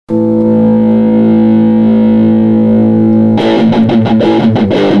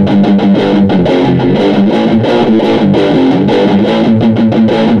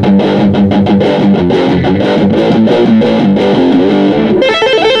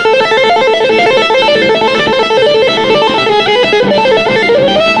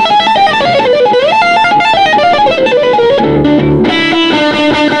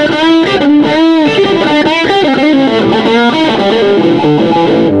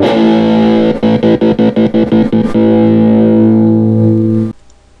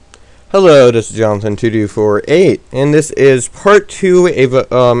Hello, this is Jonathan2248, and this is part 2 of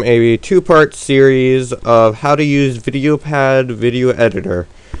a two-part series of how to use VideoPad Video Editor.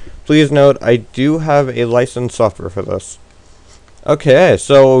 Please note, I do have a licensed software for this. Okay,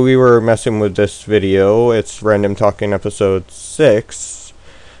 so we were messing with this video. It's Random Talking episode 6.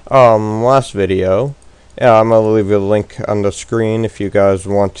 Last video. Yeah, I'm gonna leave a link on the screen if you guys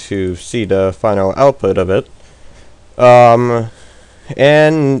want to see the final output of it.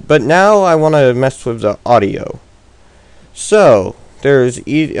 But now I want to mess with the audio. So there's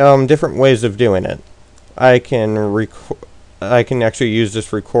different ways of doing it. I can actually use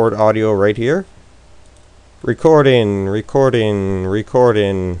this record audio right here. Recording,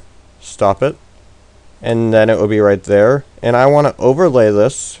 stop it, and then it will be right there. And I want to overlay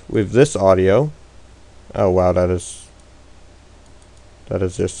this with this audio. Oh wow, that is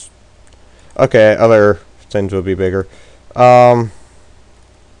just okay. Other things will be bigger.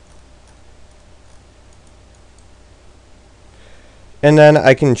 And then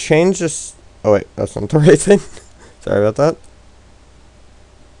I can change this. Oh wait, that's not the right thing. Sorry about that.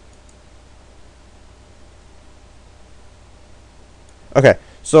 Okay,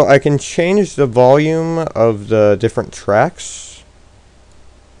 so I can change the volume of the different tracks.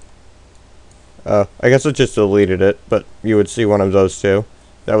 I guess it just deleted it, but you would see one of those two.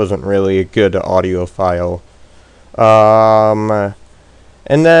 That wasn't really a good audio file.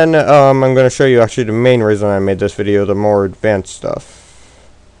 And then I'm going to show you actually the main reason I made this video, the more advanced stuff.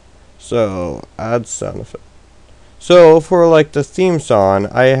 So, add sound effect. So, for like the theme song,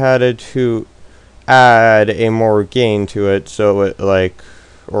 I had to add a more gain to it, so it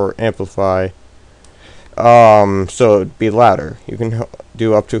or amplify. So it'd be louder. You can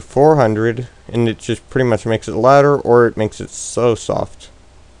do up to 400, and it just pretty much makes it louder, or it makes it so soft.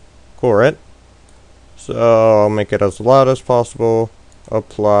 Cool, right? So I'll make it as loud as possible.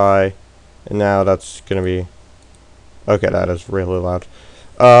 Apply, and now that's gonna be okay. That is really loud.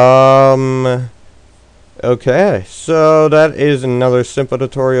 Okay, so that is another simple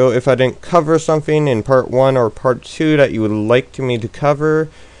tutorial. If I didn't cover something in part 1 or part 2 that you would like me to cover,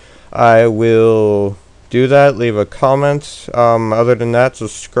 I will do that. Leave a comment. Other than that,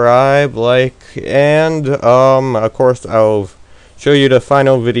 subscribe, like, and of course I'll show you the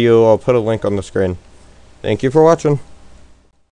final video. I'll put a link on the screen. Thank you for watching.